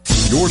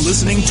You're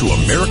listening to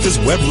America's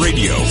Web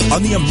Radio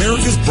on the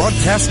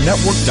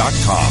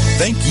AmericasBroadcastNetwork.com.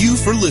 Thank you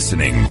for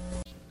listening.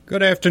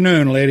 Good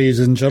afternoon, ladies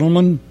and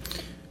gentlemen.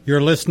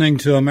 You're listening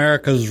to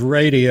America's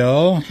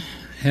Radio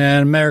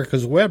and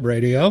America's Web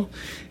Radio.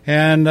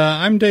 And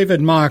I'm David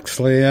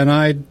Moxley, and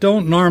I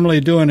don't normally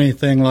do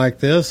anything like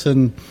this,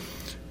 and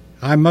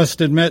I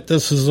must admit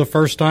this is the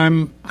first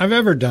time I've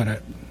ever done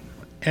it,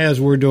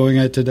 as we're doing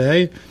it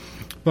today.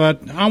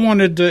 But I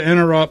wanted to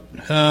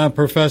interrupt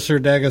Professor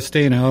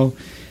D'Agostino,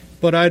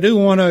 but I do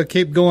want to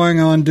keep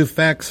going on Do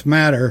Facts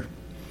Matter.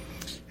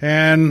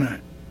 And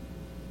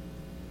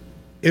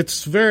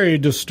it's very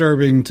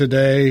disturbing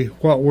today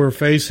what we're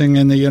facing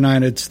in the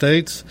United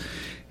States,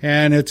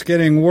 and it's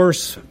getting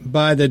worse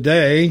by the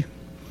day.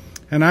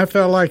 And I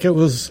felt like it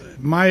was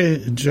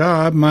my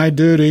job, my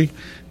duty,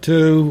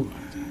 to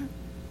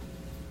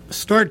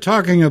start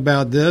talking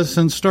about this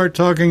and start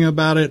talking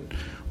about it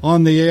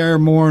on the air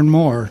more and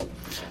more.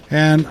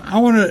 And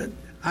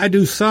I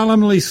do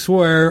solemnly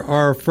swear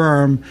or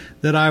affirm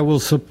that I will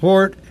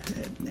support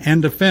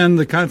and defend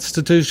the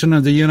Constitution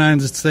of the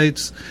United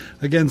States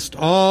against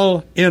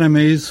all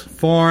enemies,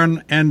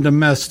 foreign and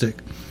domestic,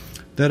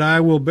 that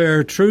I will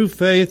bear true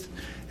faith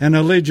and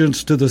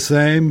allegiance to the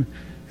same,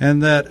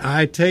 and that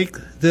I take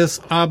this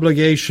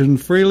obligation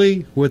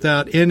freely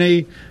without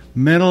any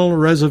mental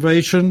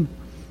reservation,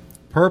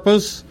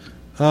 purpose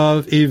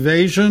of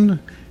evasion,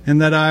 and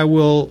that I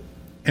will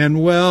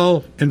and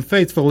well and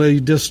faithfully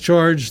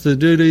discharge the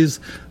duties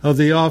of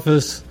the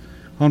office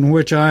on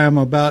which I am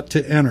about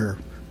to enter.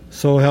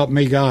 So help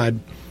me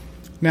God.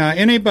 Now,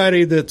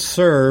 anybody that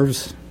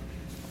serves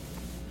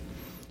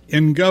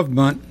in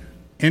government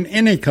in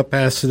any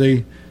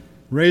capacity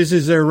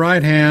raises their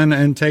right hand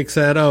and takes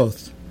that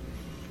oath.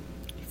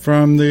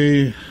 From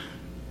the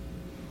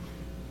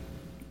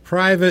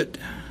private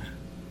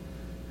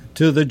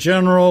to the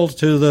general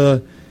to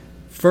the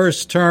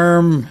first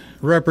term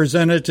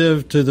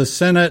representative to the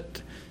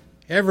Senate,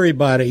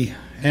 everybody,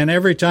 and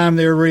every time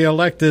they're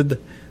reelected,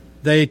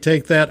 they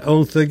take that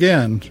oath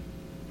again.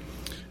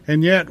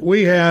 And yet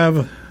we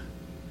have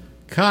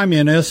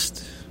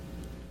communists,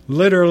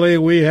 literally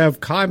we have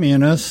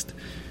communists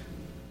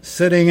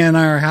sitting in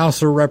our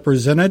House of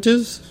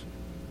Representatives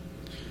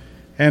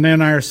and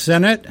in our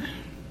Senate,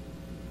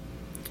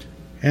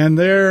 and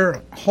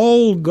their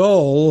whole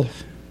goal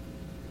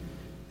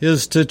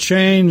is to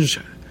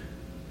change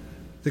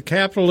the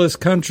capitalist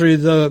country,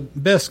 the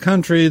best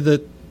country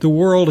that the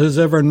world has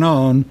ever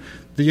known,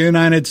 the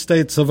United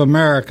States of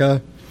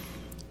America,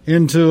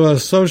 into a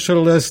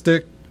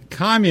socialistic,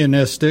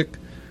 communistic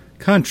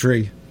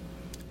country.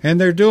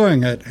 And they're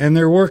doing it, and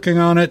they're working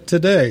on it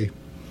today.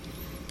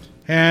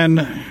 And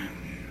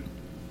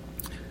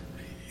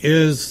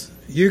as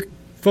you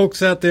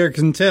folks out there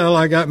can tell,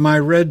 I got my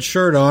red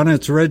shirt on.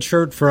 It's Red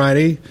Shirt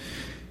Friday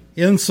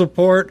in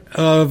support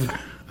of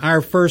our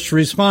first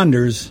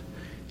responders.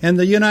 And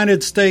the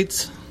United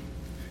States,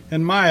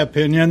 in my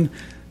opinion,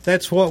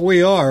 that's what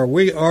we are.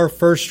 We are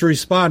first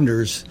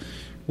responders.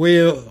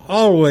 We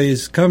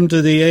always come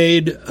to the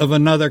aid of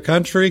another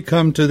country,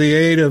 come to the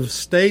aid of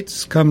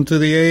states, come to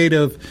the aid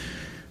of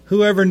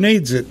whoever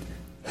needs it.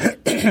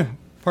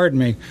 Pardon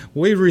me.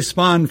 We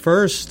respond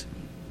first,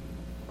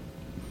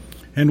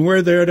 and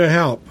we're there to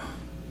help,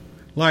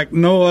 like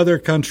no other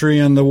country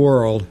in the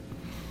world.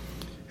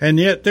 And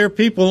yet there are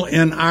people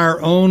in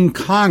our own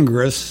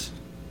Congress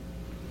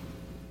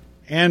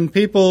and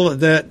people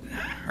that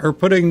are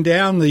putting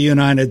down the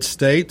United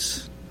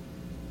States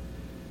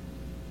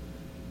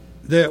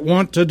that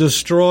want to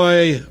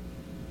destroy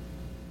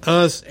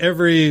us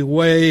every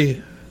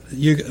way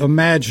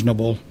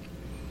imaginable.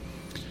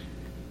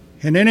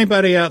 And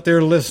anybody out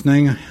there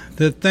listening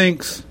that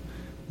thinks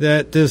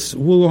that this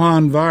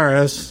Wuhan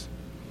virus,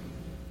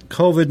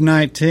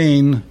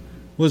 COVID-19,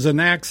 was an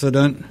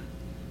accident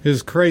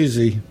is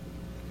crazy.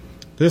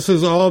 This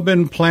has all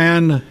been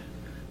planned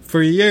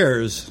for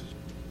years,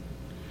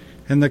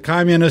 and the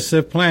communists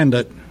have planned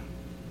it.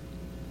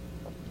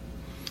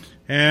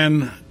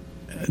 And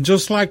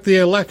just like the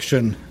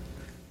election,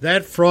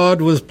 that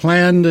fraud was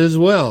planned as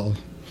well.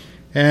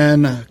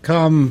 And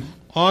come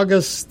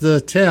August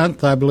the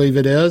 10th, I believe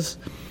it is,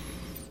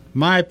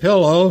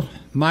 MyPillow,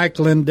 Mike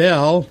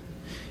Lindell,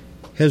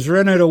 has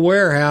rented a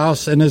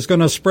warehouse and is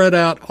going to spread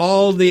out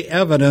all the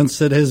evidence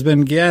that has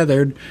been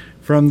gathered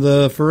from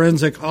the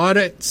forensic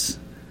audits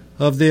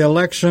of the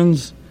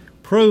elections,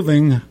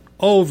 proving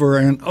over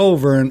and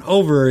over and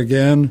over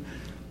again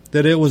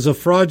that it was a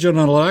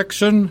fraudulent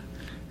election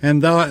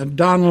and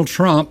Donald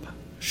Trump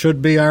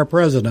should be our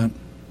president.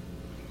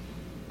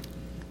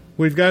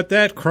 We've got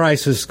that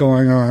crisis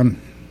going on,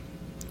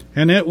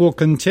 and it will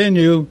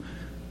continue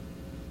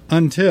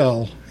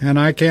until, and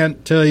I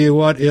can't tell you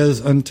what is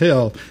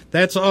until.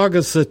 That's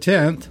August the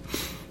 10th.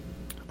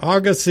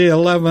 August the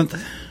 11th,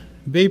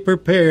 be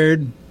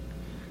prepared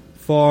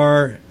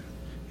for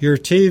your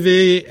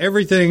TV,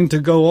 everything to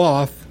go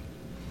off,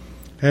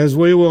 as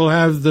we will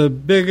have the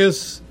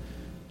biggest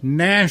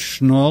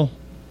national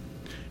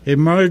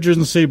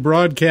emergency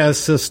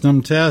broadcast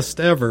system test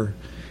ever.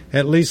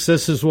 At least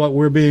this is what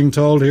we're being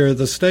told here at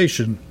the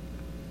station.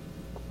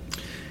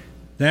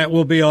 That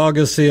will be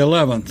August the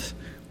 11th.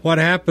 What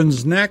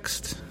happens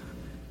next?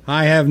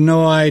 I have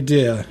no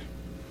idea.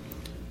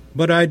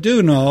 But I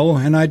do know,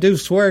 and I do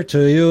swear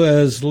to you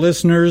as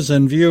listeners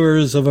and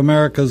viewers of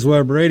America's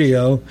Web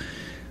Radio,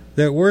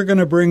 that we're going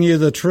to bring you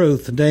the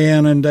truth day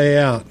in and day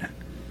out.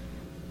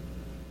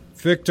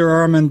 Victor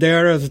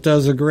Armendariz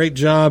does a great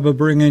job of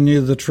bringing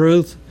you the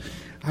truth.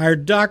 Our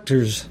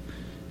doctors,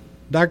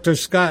 Dr.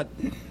 Scott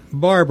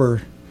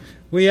Barber,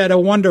 he had a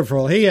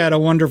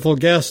wonderful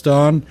guest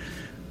on,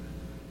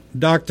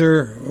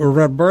 Dr.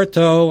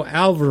 Roberto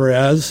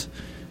Alvarez,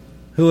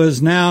 who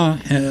is now,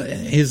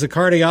 he's a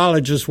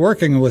cardiologist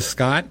working with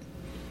Scott,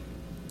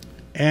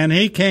 and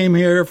he came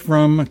here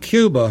from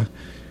Cuba.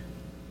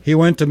 He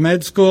went to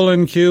med school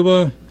in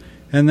Cuba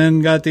and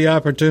then got the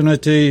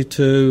opportunity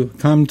to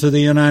come to the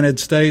United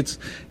States,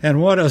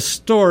 and what a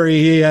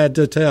story he had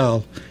to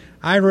tell.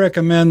 I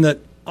recommend that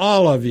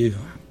all of you,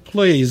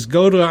 please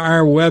go to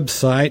our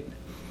website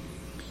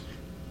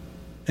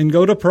and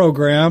go to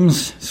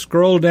programs,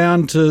 scroll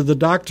down to the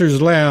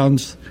Doctor's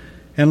Lounge,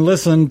 and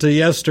listen to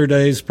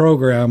yesterday's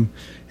program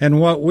and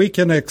what we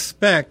can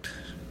expect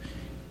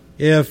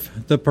if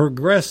the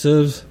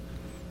progressives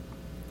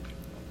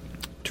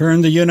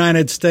turn the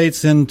United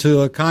States into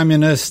a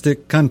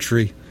communistic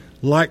country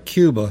like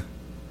Cuba.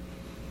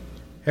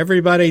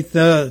 Everybody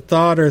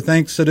thought or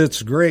thinks that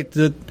it's great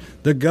that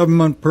the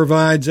government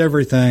provides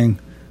everything.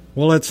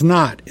 Well, it's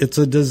not. It's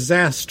a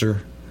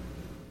disaster.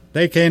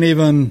 They can't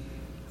even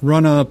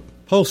run a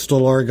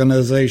postal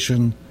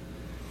organization.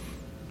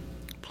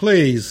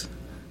 Please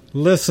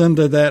listen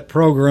to that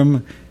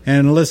program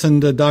and listen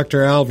to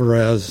Dr.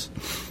 Alvarez.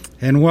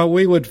 And what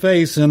we would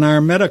face in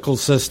our medical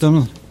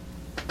system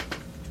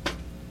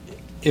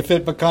if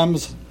it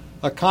becomes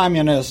a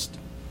communist,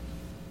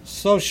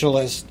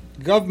 socialist,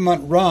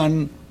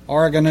 government-run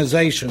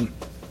organization.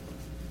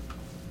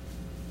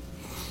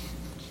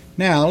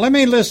 Now, let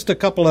me list a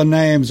couple of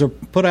names, or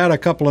put out a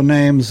couple of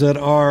names that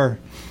are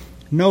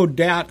no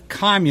doubt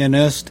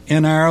communist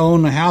in our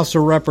own House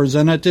of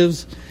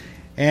Representatives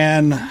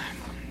and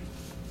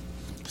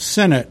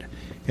Senate,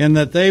 in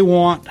that they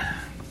want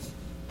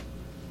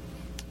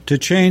to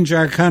change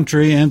our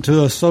country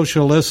into a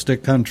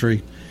socialistic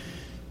country.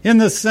 In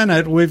the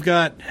Senate, we've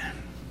got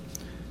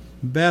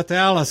Keith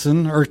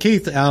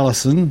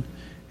Allison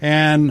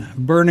and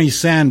Bernie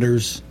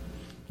Sanders.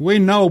 We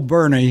know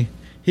Bernie.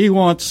 He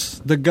wants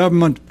the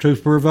government to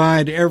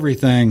provide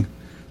everything.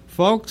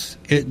 Folks,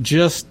 it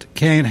just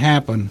can't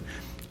happen.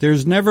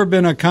 There's never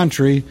been a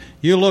country,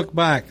 you look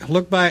back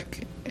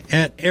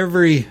at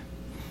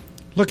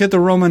look at the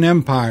Roman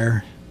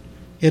Empire.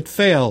 It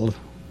failed.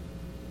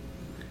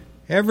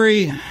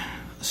 Every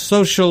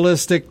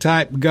socialistic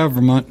type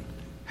government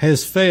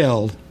has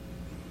failed.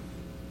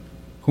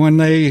 When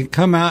they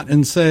come out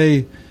and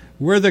say,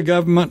 we're the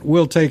government,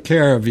 we'll take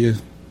care of you.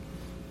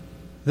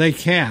 They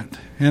can't,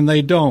 and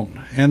they don't,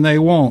 and they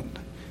won't.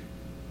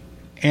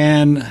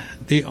 And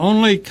the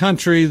only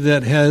country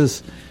that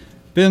has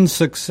been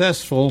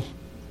successful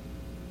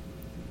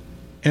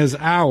as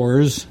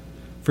ours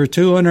for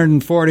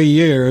 240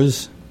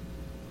 years,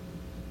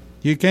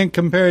 you can't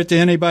compare it to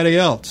anybody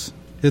else.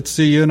 It's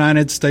the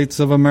United States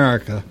of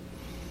America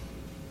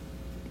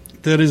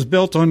that is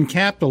built on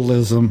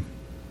capitalism,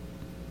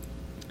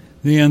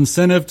 the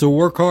incentive to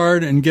work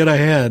hard and get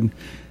ahead.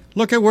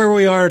 Look at where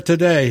we are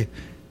today.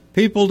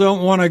 People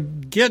don't want to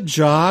get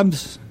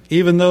jobs,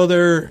 even though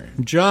there are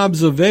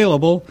jobs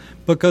available,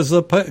 because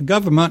the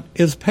government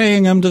is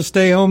paying them to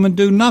stay home and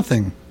do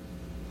nothing.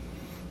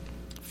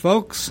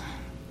 Folks,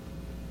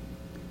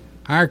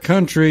 our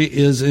country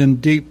is in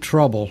deep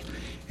trouble.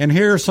 And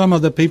here are some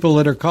of the people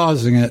that are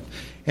causing it.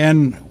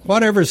 And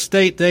whatever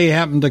state they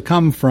happen to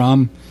come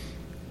from,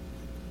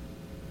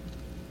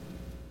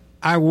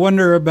 I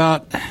wonder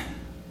about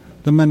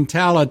the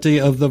mentality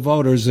of the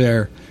voters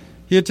there.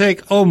 You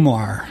take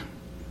Omar.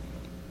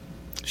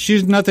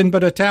 She's nothing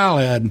but a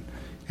towelhead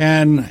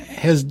and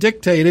has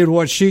dictated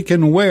what she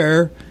can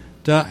wear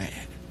to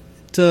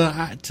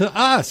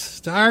us,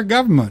 to our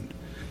government.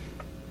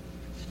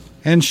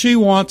 And she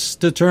wants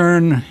to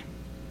turn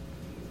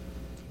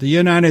the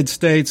United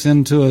States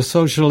into a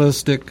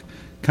socialistic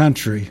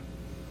country.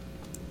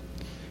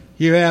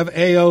 You have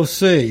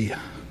AOC.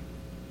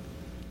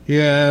 You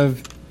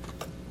have,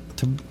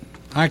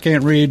 I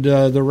can't read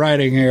the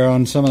writing here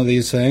on some of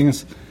these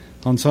things,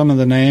 on some of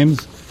the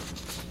names.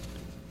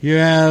 You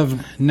have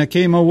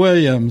Nikema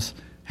Williams,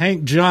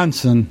 Hank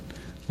Johnson,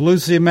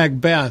 Lucy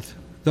Macbeth.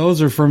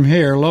 Those are from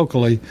here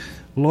locally.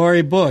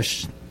 Lori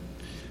Bush,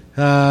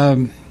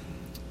 Parsley,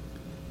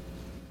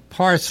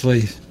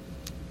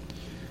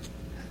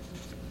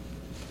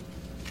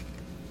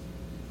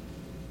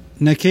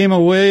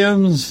 Nikema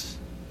Williams,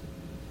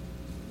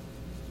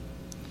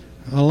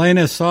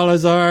 Elena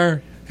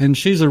Salazar, and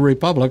she's a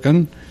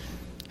Republican,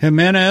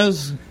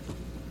 Jimenez,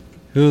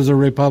 who's a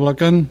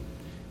Republican,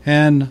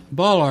 and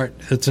Bollard,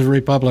 it's a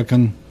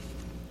Republican.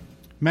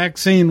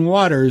 Maxine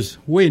Waters,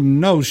 we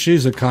know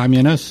she's a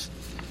communist.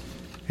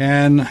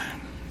 And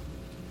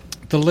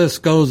the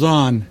list goes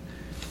on.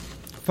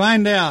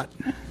 Find out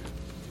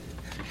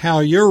how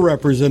your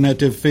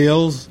representative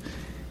feels,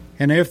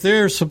 and if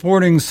they're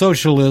supporting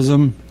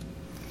socialism,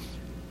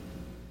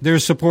 they're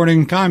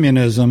supporting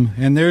communism,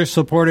 and they're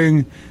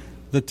supporting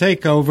the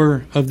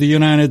takeover of the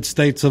United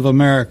States of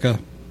America.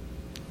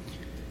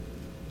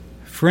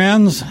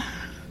 Friends,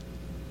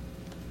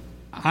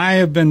 I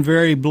have been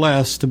very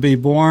blessed to be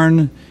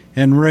born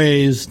and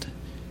raised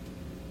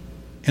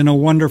in a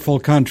wonderful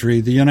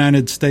country, the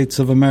United States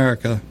of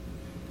America.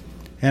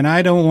 And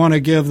I don't want to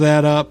give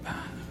that up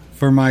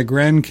for my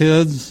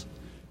grandkids,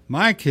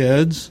 my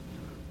kids,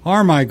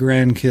 or my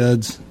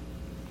grandkids.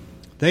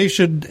 They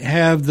should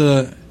have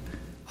the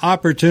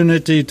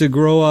opportunity to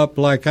grow up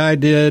like I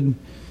did,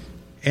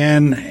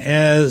 and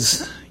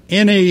as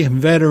any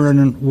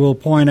veteran will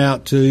point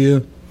out to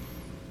you,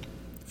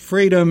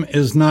 freedom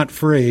is not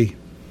free,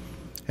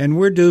 and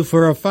we're due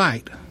for a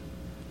fight.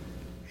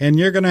 And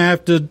you're going to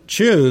have to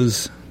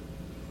choose,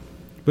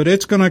 but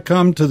it's going to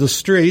come to the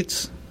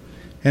streets,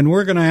 and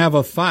we're going to have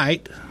a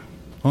fight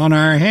on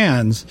our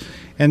hands.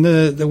 And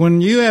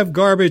when you have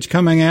garbage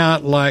coming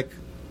out like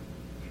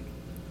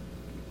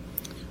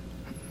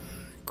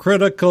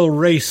critical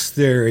race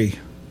theory,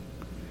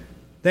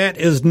 that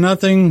is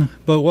nothing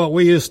but what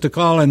we used to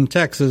call in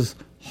Texas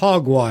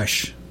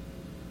hogwash.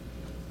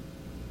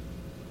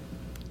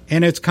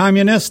 And it's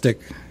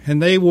communistic,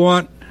 and they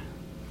want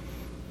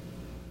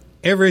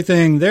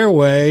everything their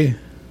way.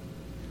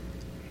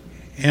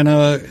 In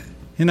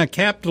a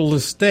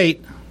capitalist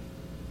state,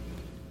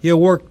 you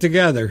work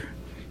together,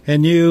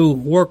 and you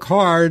work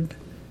hard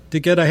to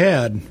get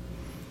ahead.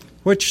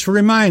 Which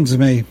reminds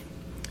me,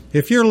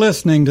 if you're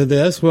listening to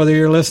this, whether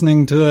you're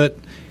listening to it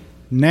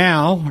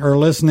now or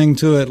listening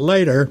to it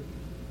later,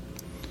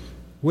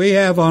 we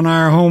have on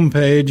our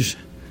homepage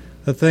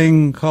a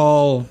thing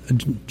called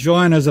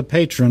Join as a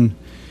Patron,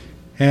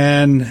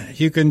 and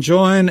you can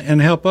join and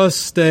help us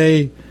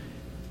stay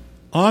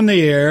on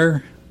the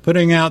air,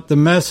 putting out the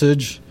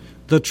message,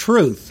 the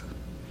truth.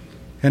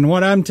 And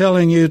what I'm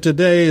telling you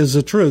today is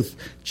the truth.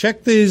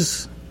 Check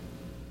these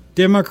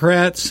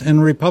Democrats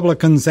and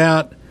Republicans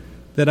out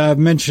that I've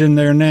mentioned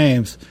their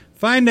names.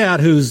 Find out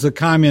who's the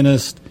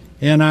communist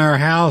in our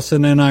House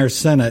and in our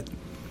Senate.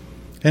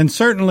 And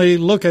certainly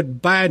look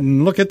at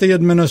Biden, look at the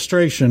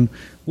administration.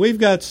 We've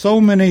got so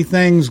many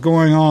things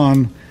going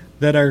on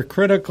that are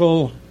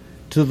critical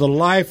to the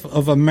life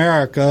of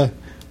America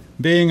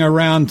being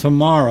around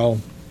tomorrow.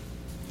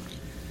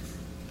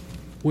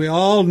 We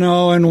all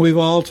know, and we've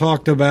all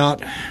talked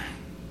about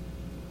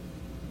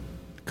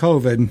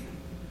COVID.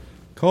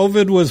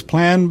 COVID was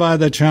planned by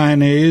the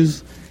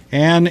Chinese,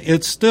 and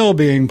it's still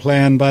being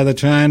planned by the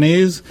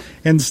Chinese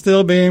and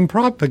still being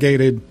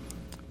propagated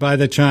by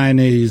the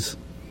Chinese.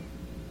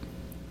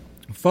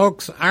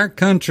 Folks, our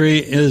country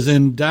is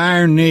in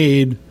dire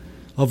need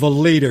of a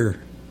leader,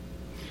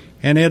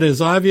 and it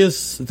is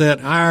obvious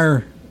that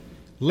our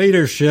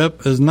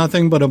leadership is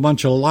nothing but a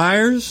bunch of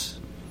liars,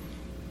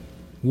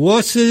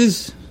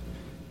 wusses,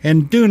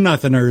 and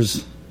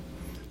do-nothingers.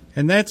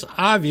 And that's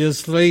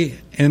obviously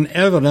and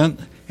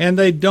evident, and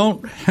they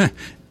don't,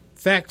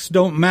 facts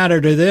don't matter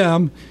to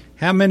them.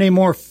 How many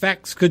more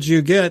facts could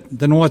you get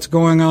than what's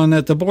going on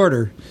at the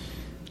border?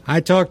 I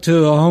talked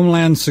to a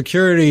Homeland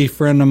Security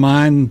friend of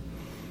mine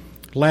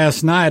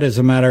last night, as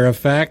a matter of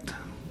fact,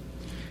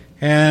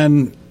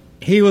 and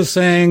he was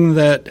saying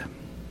that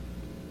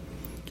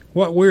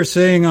what we're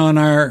seeing on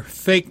our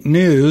fake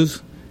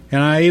news,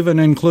 and I even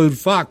include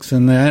Fox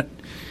in that,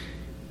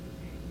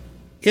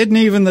 isn't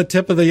even the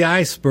tip of the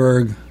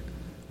iceberg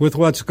with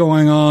what's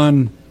going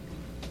on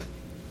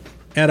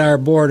at our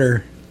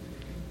border.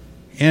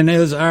 And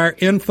is our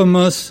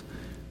infamous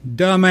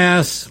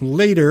dumbass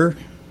leader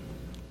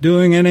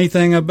doing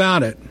anything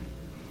about it?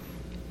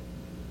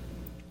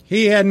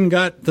 He hadn't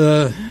got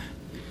the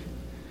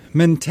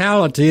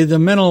mentality, the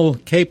mental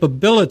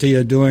capability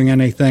of doing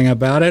anything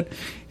about it,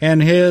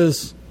 and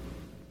his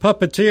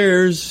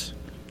puppeteers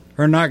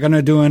are not going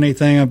to do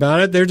anything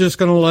about it. They're just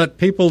going to let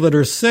people that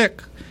are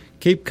sick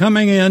keep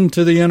coming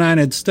into the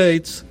United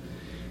States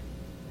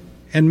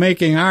and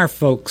making our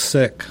folks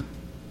sick.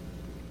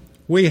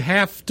 We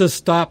have to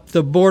stop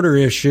the border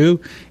issue,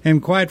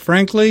 and quite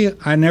frankly,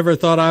 I never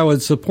thought I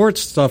would support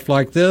stuff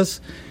like this,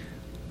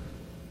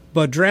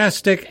 but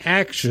drastic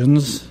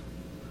actions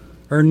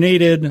are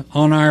needed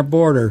on our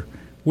border.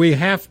 We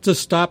have to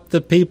stop the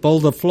people,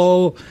 the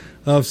flow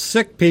of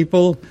sick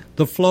people,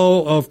 the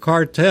flow of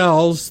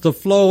cartels, the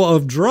flow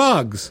of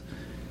drugs.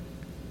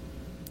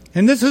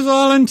 And this is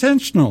all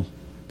intentional.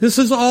 This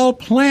is all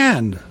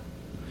planned.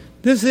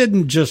 This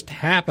isn't just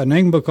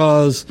happening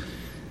because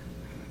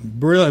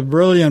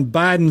brilliant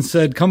Biden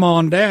said, come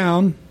on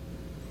down.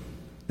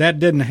 That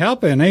didn't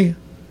help any.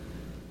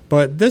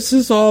 But this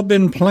has all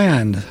been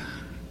planned.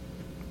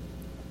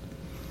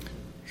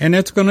 And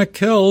it's going to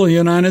kill the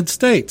United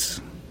States.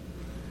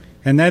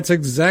 And that's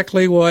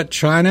exactly what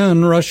China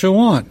and Russia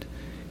want.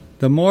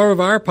 The more of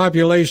our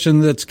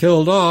population that's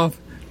killed off,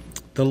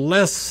 the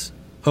less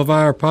of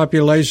our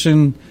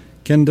population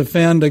can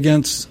defend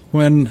against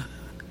when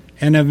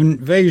an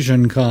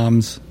invasion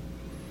comes.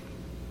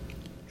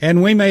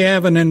 And we may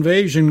have an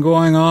invasion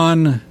going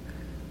on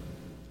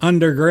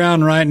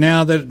underground right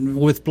now that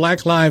with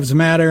Black Lives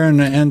Matter and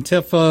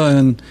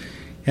Antifa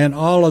and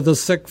all of the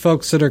sick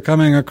folks that are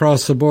coming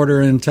across the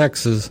border in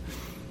Texas.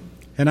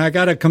 And I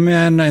got to come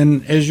in,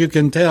 and as you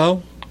can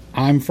tell,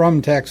 I'm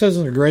from Texas.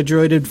 I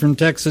graduated from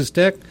Texas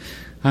Tech.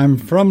 I'm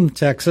from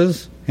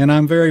Texas, and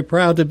I'm very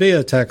proud to be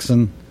a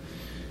Texan.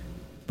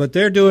 But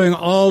they're doing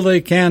all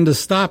they can to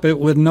stop it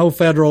with no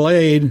federal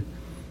aid,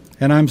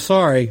 and I'm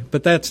sorry,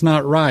 but that's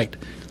not right.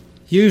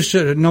 You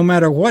should, no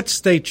matter what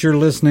state you're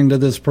listening to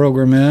this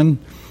program in,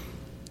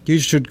 you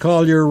should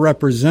call your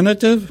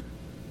representative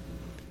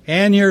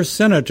and your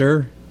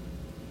senator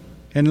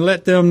and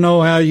let them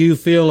know how you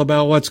feel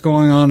about what's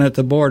going on at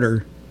the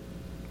border.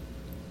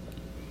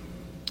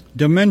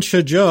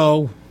 Dementia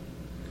Joe,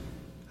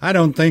 I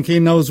don't think he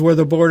knows where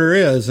the border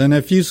is. And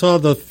if you saw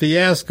the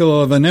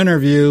fiasco of an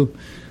interview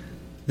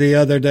the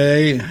other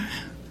day,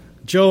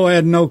 Joe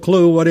had no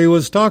clue what he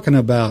was talking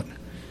about.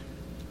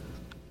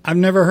 I've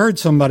never heard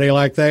somebody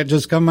like that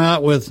just come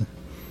out with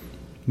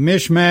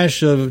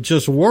mishmash of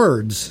just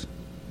words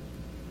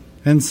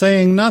and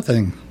saying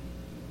nothing.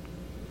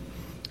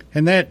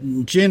 And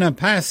that Gina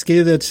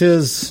Paskey, that's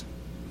his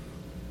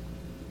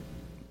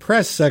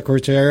press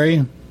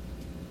secretary,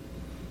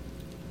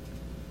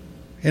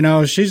 you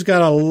know, she's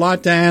got a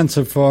lot to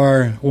answer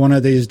for one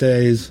of these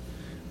days,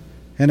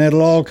 and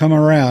it'll all come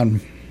around.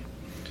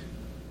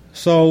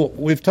 So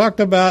we've talked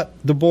about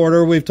the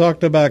border, we've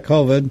talked about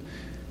COVID.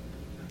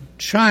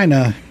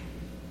 China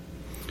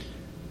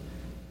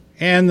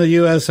and the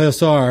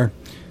USSR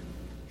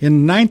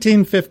in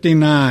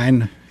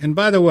 1959, and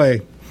by the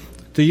way,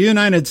 the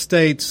United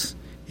States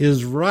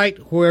is right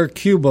where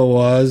Cuba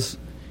was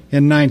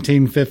in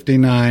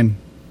 1959.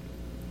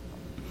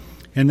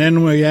 And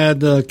then we had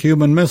the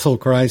Cuban Missile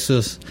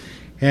Crisis.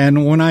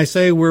 And when I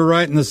say we're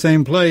right in the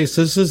same place,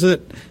 this is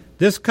it.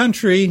 This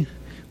country,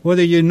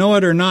 whether you know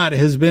it or not,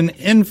 has been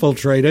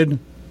infiltrated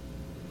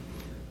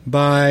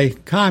by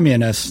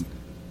communists.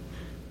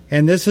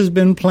 And this has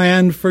been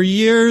planned for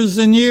years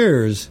and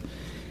years.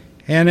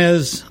 And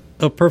as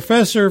a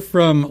professor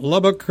from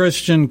Lubbock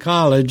Christian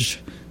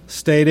College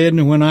stated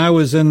when I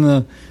was in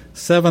the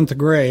 7th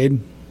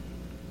grade,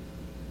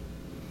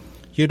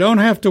 you don't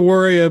have to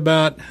worry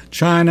about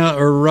China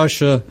or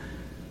Russia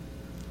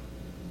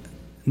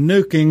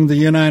nuking the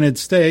United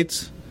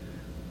States.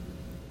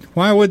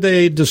 Why would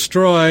they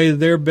destroy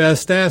their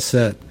best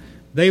asset?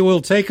 They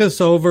will take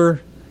us over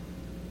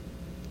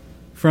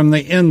from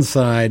the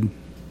inside.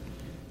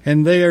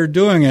 And they are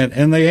doing it,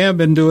 and they have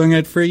been doing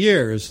it for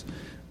years.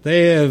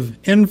 They have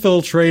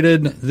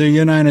infiltrated the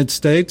United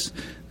States.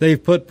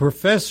 They've put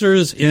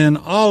professors in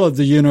all of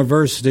the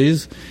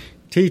universities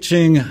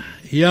teaching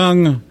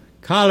young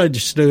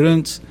college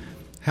students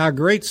how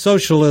great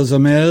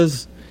socialism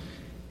is.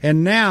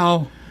 And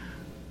now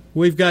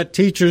we've got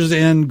teachers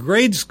in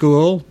grade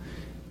school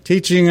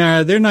teaching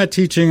they're not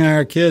teaching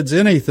our kids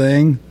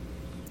anything.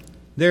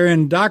 They're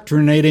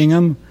indoctrinating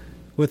them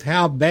with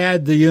how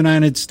bad the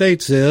United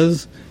States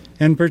is,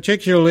 and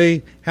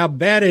particularly how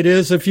bad it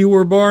is if you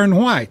were born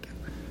white.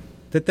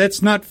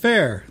 That's not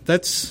fair.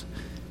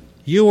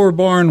 You were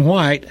born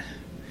white,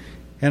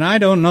 and I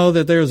don't know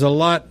that there's a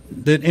lot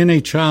that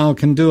any child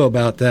can do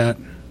about that.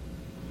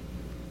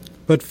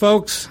 But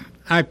folks,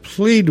 I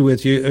plead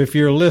with you, if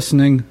you're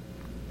listening,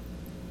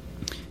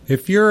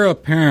 if you're a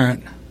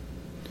parent,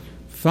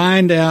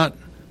 find out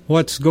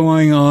what's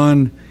going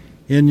on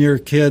in your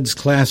kids'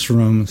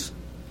 classrooms.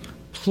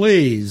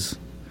 Please.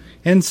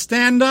 And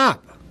stand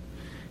up.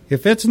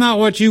 If it's not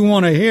what you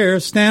want to hear,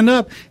 stand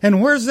up. And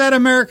where's that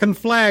American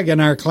flag in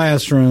our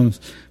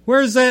classrooms?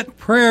 Where's that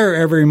prayer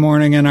every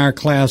morning in our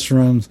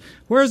classrooms?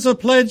 Where's the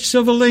Pledge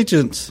of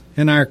Allegiance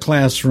in our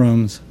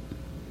classrooms?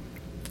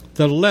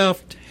 The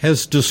left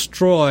has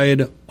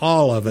destroyed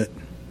all of it.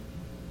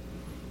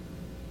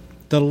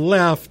 The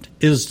left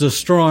is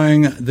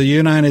destroying the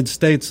United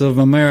States of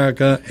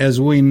America as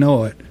we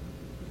know it.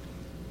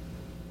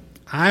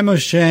 I'm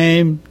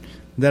ashamed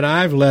that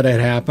I've let it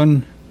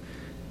happen,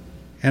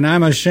 and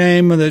I'm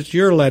ashamed that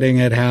you're letting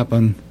it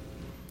happen.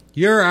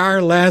 You're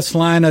our last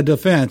line of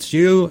defense,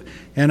 you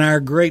and our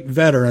great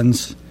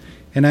veterans.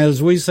 And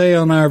as we say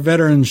on our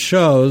veterans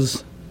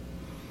shows,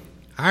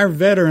 our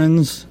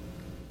veterans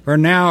are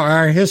now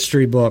our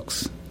history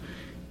books.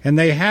 And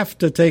they have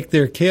to take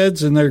their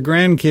kids and their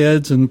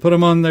grandkids and put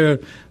them on their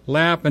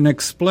lap and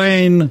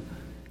explain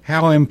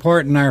how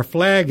important our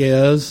flag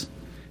is,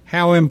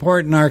 how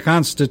important our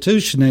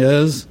Constitution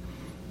is,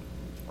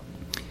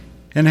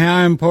 and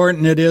how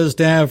important it is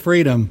to have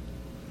freedom.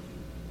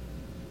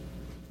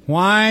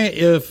 Why,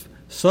 if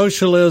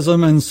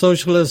socialism and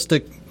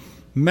socialistic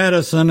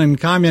medicine and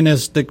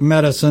communistic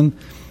medicine,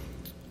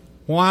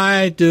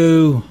 why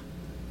do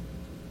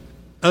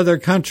other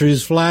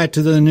countries fly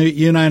to the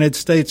United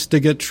States to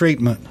get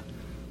treatment?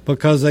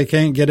 Because they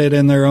can't get it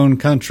in their own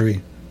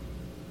country.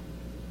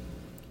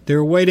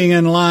 They're waiting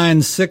in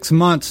line 6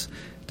 months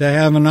to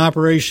have an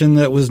operation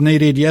that was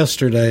needed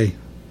yesterday.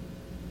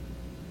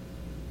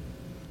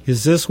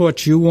 Is this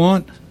what you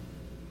want?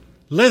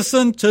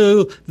 Listen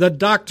to the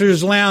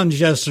Doctor's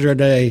Lounge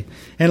yesterday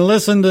and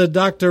listen to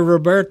Dr.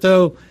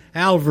 Roberto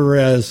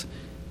Alvarez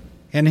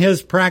and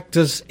his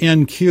practice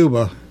in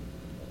Cuba.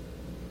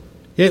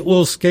 It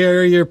will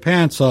scare your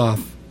pants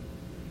off.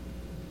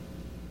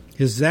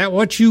 Is that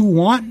what you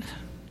want?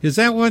 Is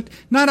that what?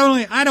 Not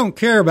only, I don't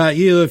care about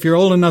you if you're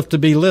old enough to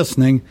be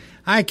listening,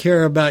 I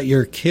care about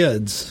your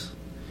kids.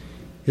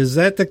 Is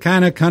that the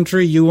kind of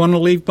country you want to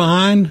leave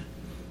behind?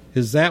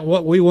 Is that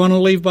what we want to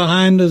leave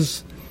behind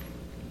as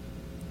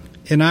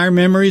in our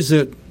memories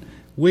that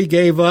we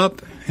gave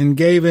up and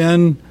gave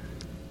in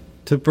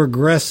to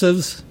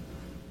progressives,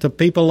 to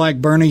people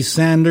like Bernie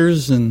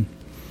Sanders and,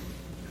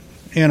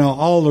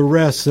 all the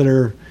rest that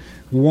are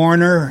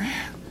Warner?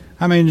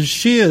 I mean,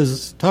 she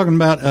is talking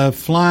about a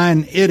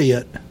flying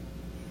idiot.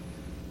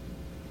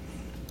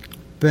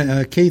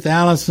 Keith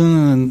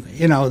Allison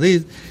and,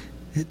 these,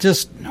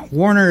 just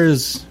Warner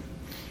is,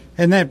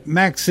 and that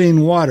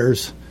Maxine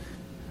Waters,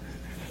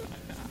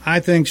 I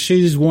think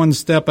she's one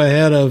step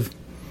ahead of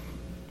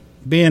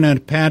being in a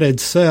padded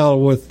cell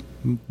with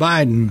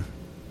Biden.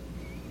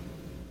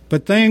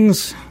 But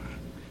things,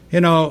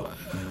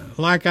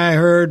 like I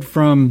heard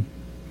from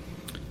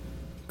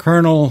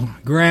Colonel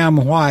Graham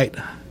White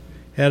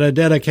at a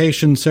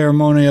dedication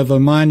ceremony of a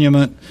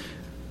monument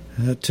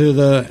to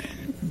the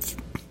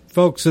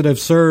folks that have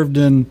served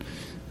in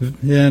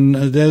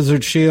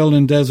Desert Shield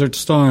and Desert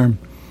Storm.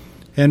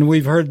 And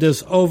we've heard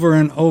this over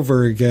and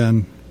over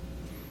again.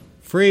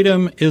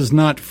 Freedom is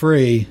not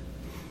free.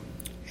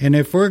 And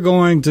if we're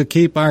going to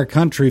keep our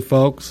country,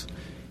 folks,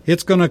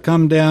 it's going to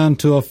come down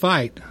to a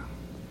fight.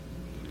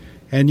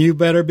 And you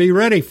better be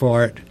ready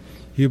for it.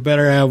 You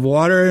better have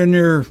water in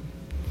your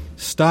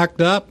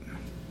stocked up,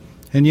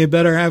 and you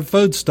better have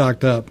food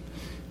stocked up.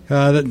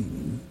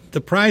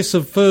 The price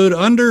of food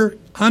under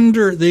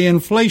the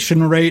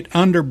inflation rate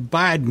under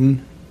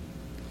Biden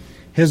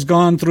has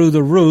gone through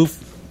the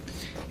roof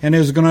and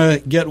is going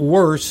to get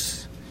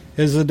worse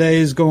as the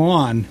days go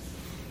on.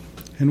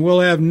 And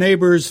we'll have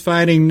neighbors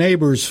fighting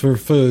neighbors for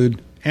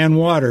food and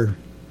water.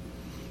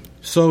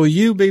 So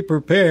you be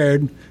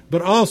prepared,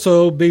 but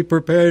also be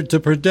prepared to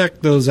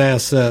protect those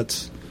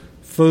assets,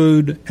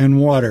 food and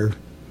water.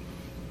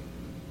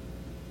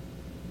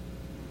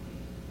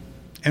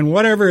 And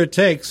whatever it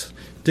takes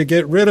to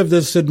get rid of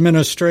this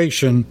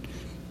administration,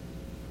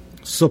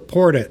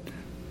 support it.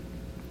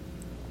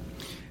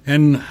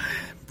 And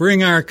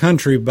bring our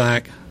country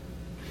back.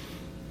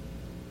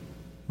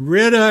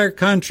 Rid our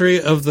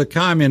country of the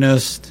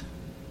communists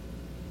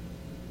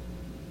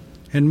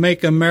and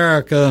make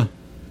America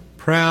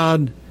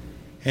proud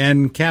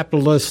and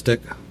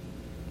capitalistic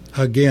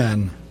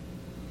again.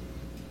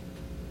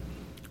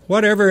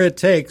 Whatever it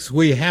takes,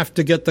 we have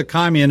to get the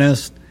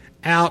communists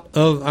out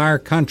of our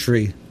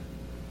country.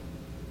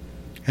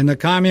 And the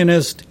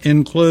communists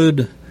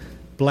include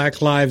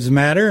Black Lives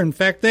Matter. In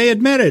fact, they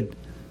admitted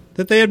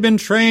that they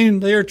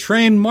are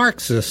trained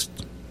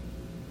Marxists,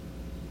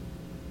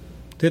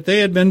 that they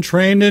had been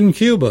trained in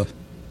Cuba.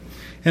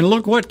 And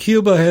look what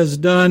Cuba has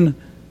done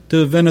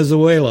to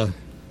Venezuela.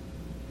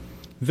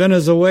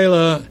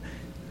 Venezuela,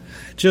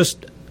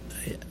 just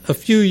a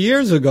few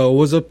years ago,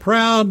 was a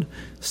proud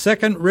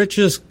second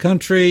richest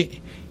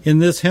country in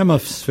this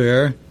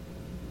hemisphere.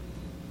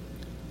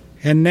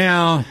 And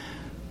now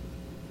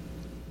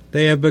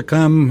they have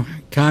become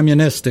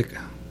communistic.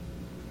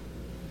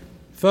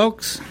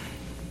 Folks,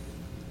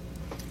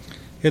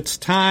 it's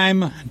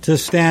time to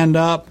stand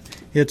up.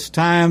 It's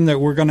time that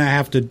we're going to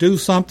have to do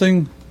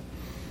something,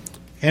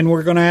 and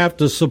we're going to have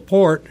to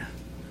support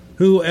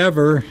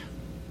whoever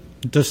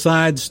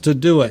decides to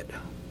do it.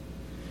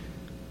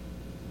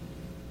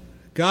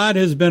 God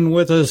has been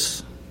with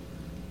us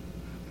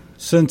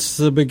since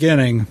the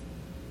beginning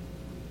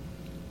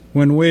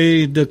when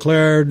we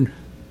declared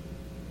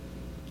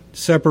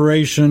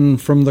separation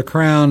from the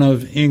Crown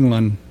of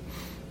England,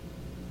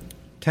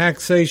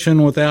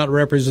 taxation without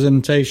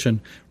representation.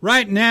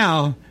 Right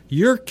now,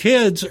 your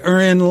kids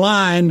are in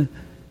line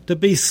to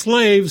be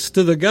slaves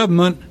to the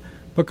government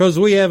because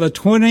we have a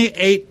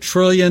 $28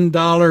 trillion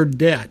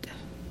debt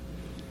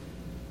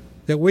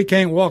that we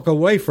can't walk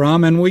away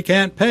from and we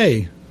can't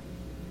pay.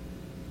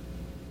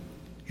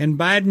 And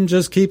Biden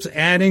just keeps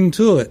adding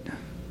to it.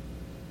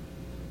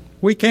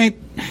 We can't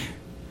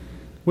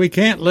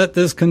let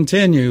this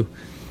continue.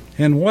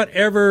 And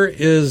whatever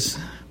is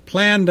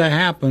planned to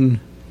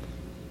happen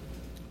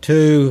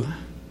to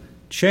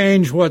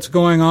change what's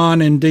going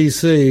on in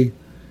D.C.,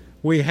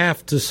 we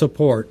have to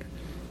support.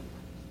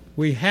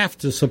 We have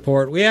to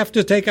support. We have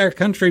to take our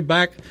country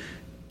back,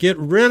 get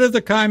rid of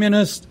the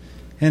communists,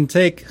 and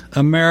take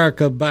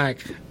America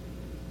back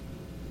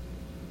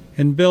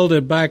and build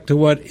it back to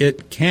what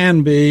it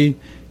can be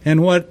and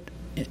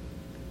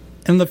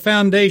the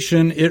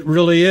foundation it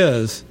really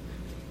is.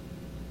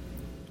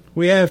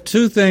 We have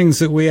two things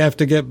that we have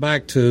to get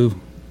back to.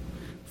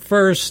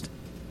 First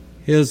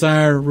is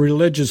our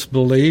religious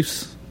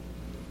beliefs,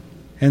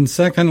 and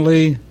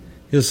secondly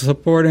is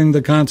supporting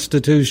the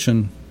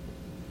Constitution.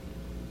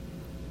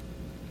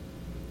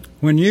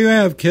 When you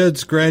have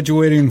kids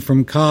graduating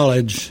from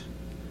college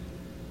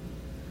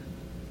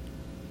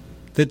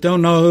that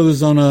don't know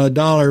who's on a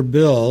dollar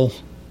bill,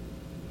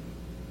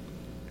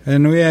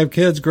 and we have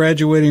kids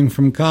graduating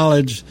from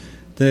college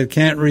that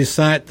can't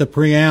recite the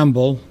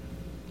preamble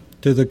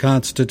to the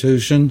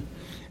Constitution,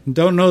 and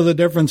don't know the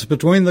difference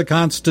between the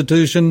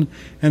Constitution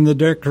and the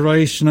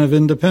Declaration of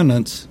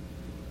Independence,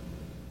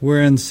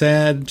 we're in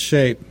sad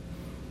shape.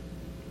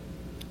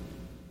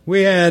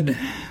 We had,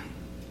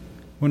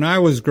 when I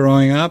was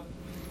growing up,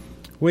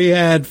 we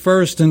had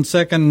first and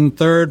second and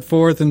third,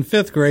 fourth and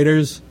fifth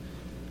graders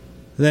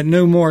that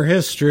knew more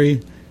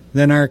history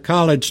than our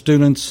college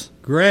students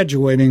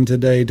graduating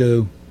today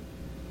do.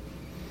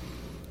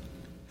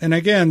 And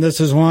again,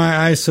 this is why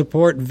I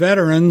support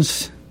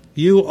veterans.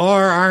 You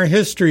are our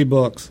history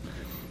books.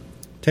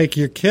 Take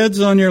your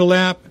kids on your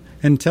lap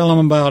and tell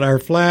them about our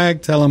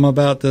flag, tell them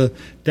about the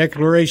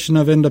Declaration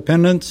of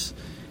Independence,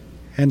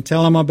 and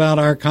tell them about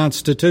our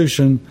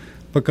Constitution,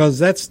 because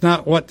that's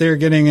not what they're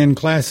getting in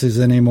classes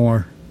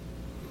anymore.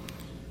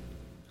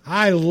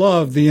 I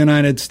love the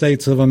United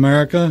States of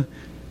America,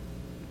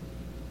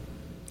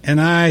 and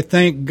I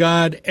thank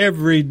God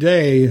every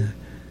day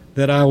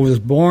that I was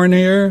born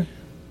here.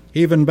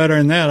 Even better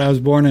than that, I was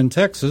born in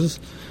Texas,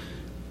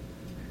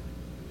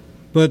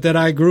 but that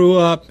I grew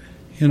up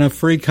in a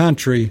free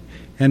country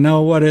and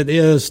know what it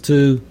is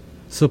to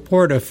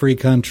support a free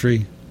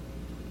country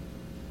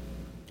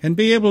and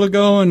be able to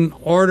go and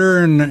order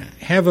and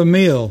have a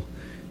meal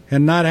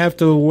and not have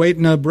to wait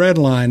in a bread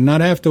line,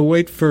 not have to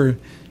wait for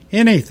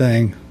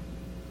anything.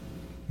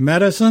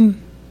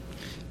 Medicine?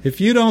 If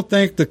you don't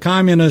think the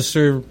communists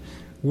are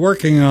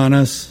working on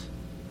us,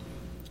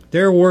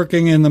 they're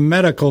working in the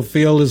medical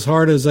field as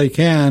hard as they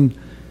can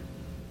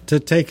to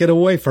take it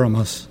away from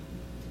us.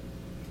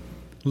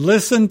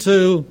 Listen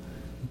to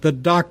the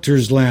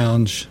Doctor's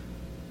Lounge.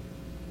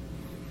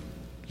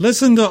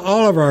 Listen to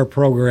all of our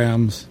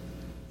programs.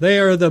 They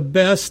are the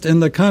best in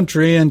the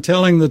country in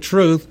telling the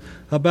truth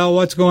about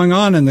what's going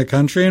on in the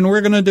country, and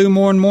we're going to do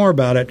more and more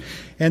about it.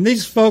 And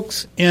these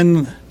folks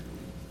in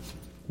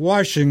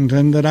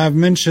Washington that I've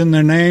mentioned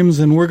their names,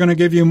 and we're going to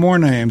give you more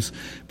names,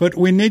 but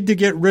we need to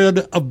get rid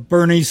of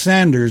Bernie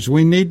Sanders.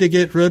 We need to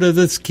get rid of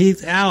this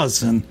Keith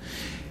Allison,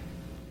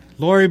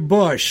 Lori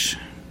Bush,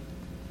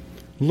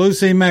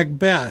 Lucy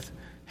Macbeth,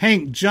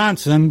 Hank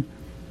Johnson.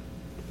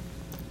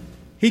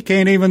 He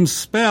can't even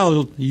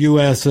spell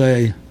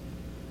USA.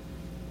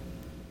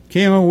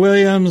 Kima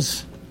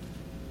Williams,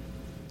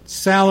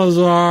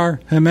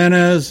 Salazar,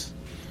 Jimenez,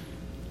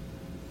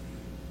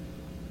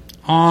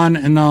 on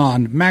and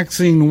on.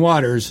 Maxine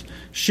Waters,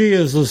 she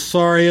is the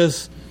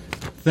sorriest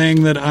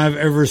thing that I've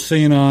ever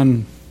seen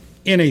on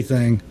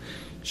anything.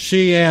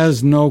 She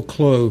has no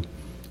clue.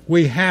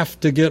 We have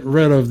to get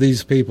rid of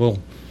these people,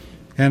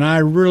 and I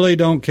really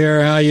don't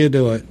care how you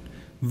do it.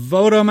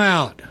 Vote them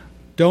out.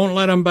 Don't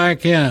let them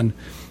back in.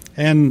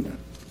 And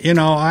you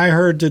know, I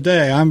heard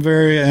today,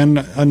 and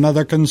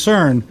another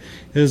concern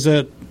is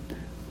that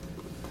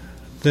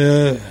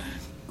the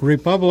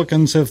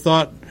Republicans have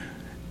thought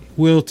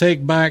we'll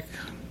take back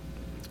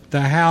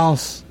the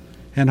House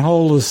and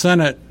hold the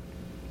Senate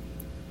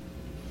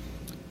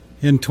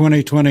in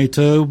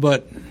 2022,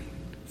 but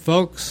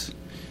folks,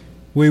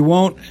 we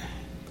won't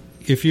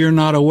if you're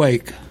not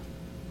awake.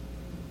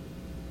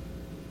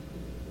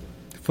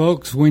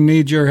 Folks, we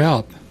need your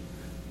help.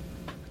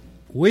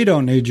 We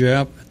don't need your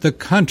help. The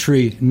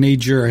country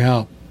needs your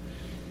help.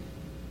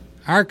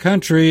 Our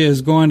country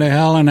is going to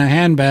hell in a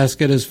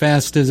handbasket as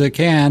fast as it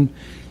can,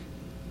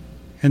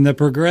 and the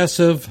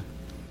progressive,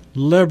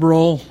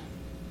 liberal,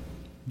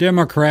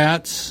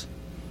 Democrats,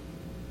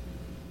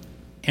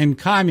 and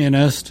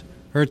communists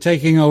are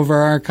taking over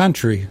our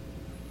country.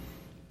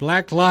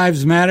 Black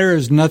Lives Matter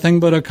is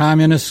nothing but a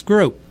communist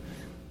group.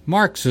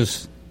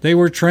 Marxists, they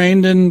were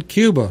trained in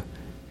Cuba,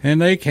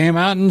 and they came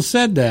out and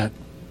said that.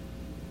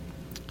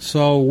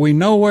 So we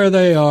know where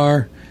they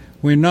are.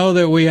 We know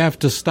that we have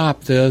to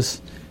stop this.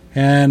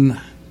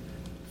 And,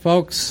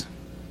 folks,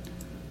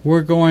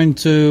 we're going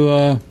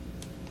to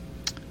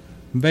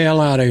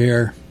bail out of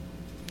here.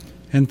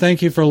 And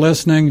thank you for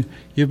listening.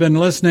 You've been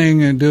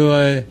listening to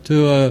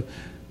a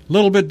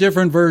little bit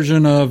different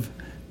version of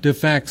Do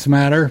Facts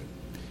Matter.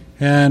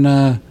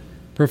 And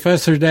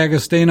Professor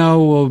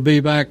D'Agostino will be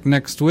back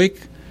next week.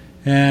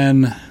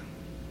 And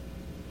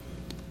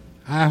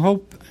I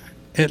hope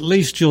at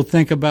least you'll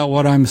think about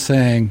what I'm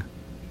saying.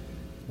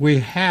 We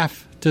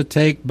have to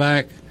take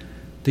back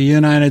the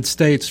United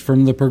States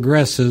from the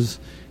progressives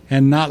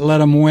and not let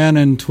them win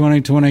in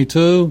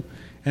 2022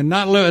 and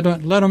not let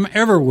them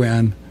ever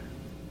win.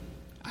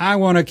 I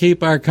want to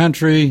keep our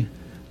country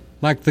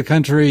like the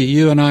country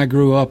you and I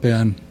grew up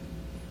in.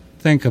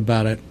 Think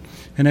about it.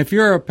 And if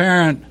you're a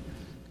parent,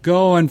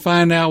 go and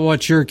find out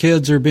what your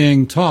kids are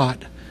being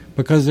taught,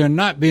 because they're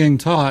not being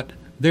taught,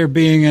 they're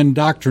being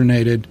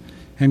indoctrinated.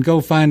 And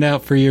go find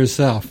out for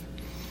yourself.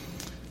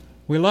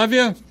 We love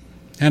you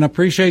and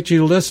appreciate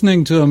you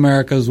listening to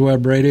America's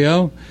Web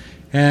Radio.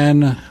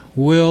 And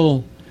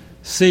we'll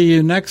see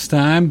you next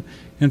time.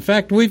 In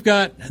fact, we've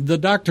got the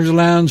Doctor's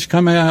Lounge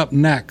coming up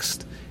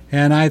next,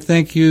 and I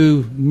think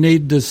you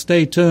need to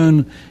stay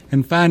tuned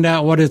and find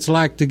out what it's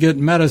like to get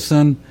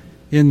medicine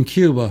in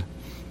Cuba.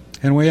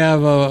 And we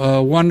have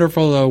a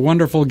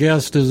wonderful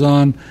guest is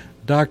on,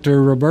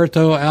 Dr.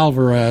 Roberto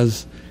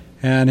Alvarez,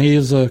 and he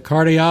is a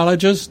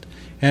cardiologist,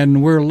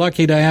 and we're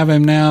lucky to have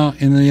him now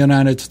in the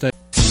United States.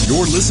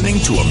 You're listening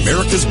to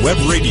America's Web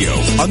Radio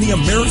on the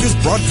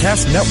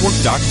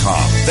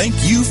AmericasBroadcastNetwork.com. Thank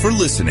you for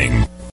listening.